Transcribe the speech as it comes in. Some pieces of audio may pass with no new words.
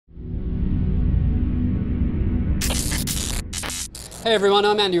Hey everyone,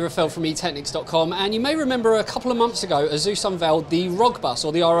 I'm Andy Raffel from eTeknix.com, and you may remember a couple of months ago ASUS unveiled the ROG bus,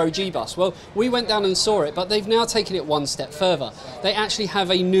 or the ROG bus. Well, we went down and saw it, but they've now taken it one step further. They actually have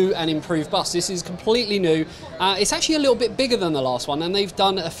a new and improved bus. This is completely new. It's actually a little bit bigger than the last one, and they've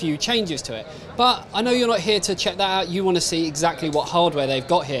done a few changes to it. But I know you're not here to check that out. You want to see exactly what hardware they've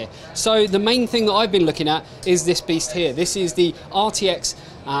got here. So the main thing that I've been looking at is this beast here. This is the RTX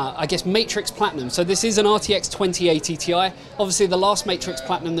I guess Matrix Platinum. So this is an RTX 2080 Ti. Obviously the last Matrix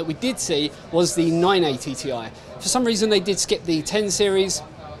Platinum that we did see was the 980 Ti. For some reason they did skip the 10 series,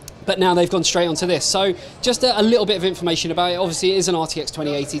 but now they've gone straight onto this. So just a little bit of information about it. Obviously it is an RTX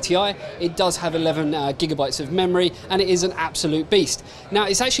 2080 Ti. It does have 11 gigabytes of memory, and it is an absolute beast. Now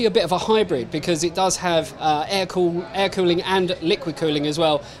it's actually a bit of a hybrid because it does have air cooling and liquid cooling as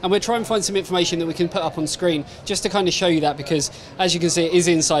well. And we'll try and find some information that we can put up on screen just to kind of show you that, because as you can see it is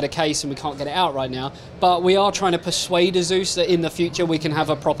inside a case and we can't get it out right now. But we are trying to persuade ASUS that in the future we can have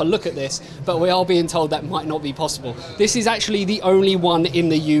a proper look at this, but we are being told that might not be possible. This is actually the only one in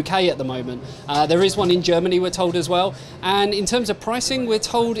the UK at the moment. There is one in Germany, we're told, as well. And in terms of pricing, we're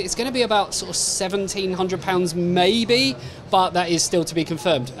told it's going to be about sort of £1,700 maybe, but that is still to be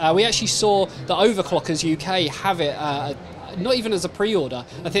confirmed. We actually saw the Overclockers UK have it not even as a pre-order.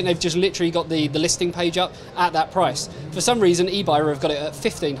 I think they've just literally got the listing page up at that price. For some reason eBuyer have got it at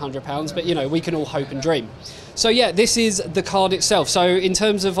 £1,500, but you know, we can all hope and dream. So yeah, this is the card itself. So in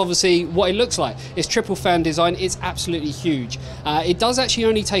terms of obviously what it looks like, it's triple fan design. It's absolutely huge. It does actually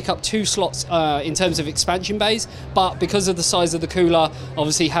only take up 2 slots in terms of expansion bays, but because of the size of the cooler,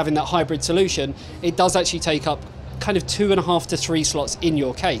 obviously having that hybrid solution, it does actually take up kind of 2.5 to 3 slots in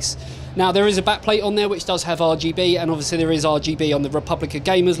your case. Now there is a backplate on there which does have RGB, and obviously there is RGB on the Republic of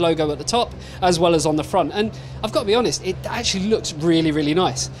Gamers logo at the top as well as on the front, and I've got to be honest, it actually looks really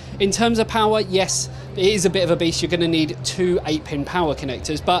nice. In terms of power, yes, it is a bit of a beast. You're going to need 2 8-pin power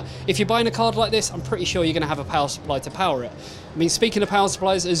connectors, but if you're buying a card like this, I'm pretty sure you're going to have a power supply to power it. I mean, speaking of power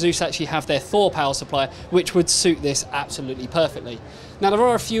supplies, ASUS actually have their Thor power supply, which would suit this absolutely perfectly. Now there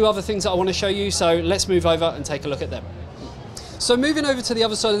are a few other things that I want to show you, so let's move over and take a look at them. So moving over to the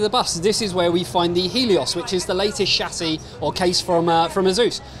other side of the bus, this is where we find the Helios, which is the latest chassis or case from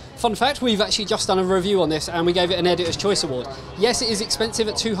ASUS. Fun fact, we've actually just done a review on this and we gave it an Editor's Choice Award. Yes, it is expensive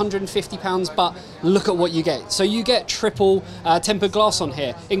at £250, but look at what you get. So you get triple tempered glass on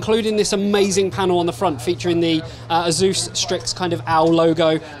here, including this amazing panel on the front featuring the ASUS Strix kind of owl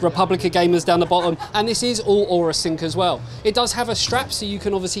logo, Republic of Gamers down the bottom, and this is all Aura Sync as well. It does have a strap, so you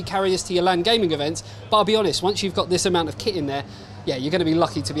can obviously carry this to your LAN gaming events, but I'll be honest, once you've got this amount of kit in there, yeah, you're going to be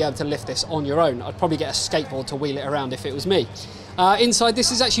lucky to be able to lift this on your own. I'd probably get a skateboard to wheel it around if it was me. Inside,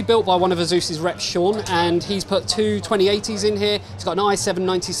 this is actually built by one of ASUS's reps, Sean, and he's put 2 2080s in here. It's got an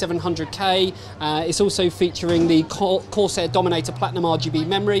i7-9700K. It's also featuring the Corsair Dominator Platinum RGB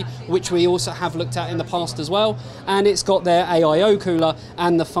memory, which we also have looked at in the past as well. And it's got their AIO cooler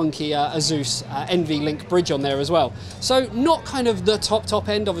and the funky ASUS NV-Link bridge on there as well. So not kind of the top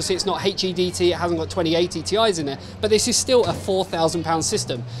end. Obviously, it's not HEDT. It hasn't got 2080 Ti's in there, but this is still a £4,000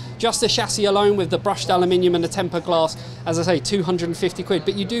 system. Just the chassis alone with the brushed aluminium and the tempered glass, as I say, 250 quid,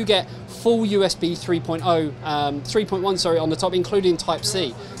 but you do get full USB 3.1 on the top, including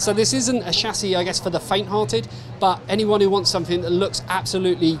Type-C. So this isn't a chassis, I guess, for the faint-hearted, but anyone who wants something that looks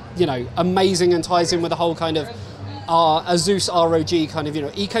absolutely, you know, amazing and ties in with the whole kind of ASUS ROG kind of, you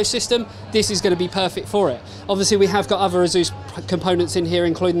know, ecosystem, this is going to be perfect for it. Obviously we have got other ASUS components in here,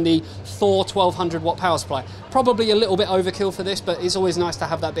 including the Thor 1200 watt power supply. Probably a little bit overkill for this, but it's always nice to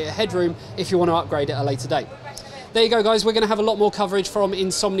have that bit of headroom if you want to upgrade it at a later date. There you go, guys. We're going to have a lot more coverage from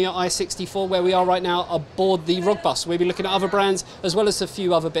Insomnia i64, where we are right now aboard the ROG bus. We'll be looking at other brands as well as a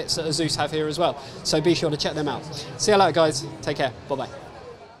few other bits that ASUS have here as well. So be sure to check them out. See you later, guys. Take care. Bye-bye.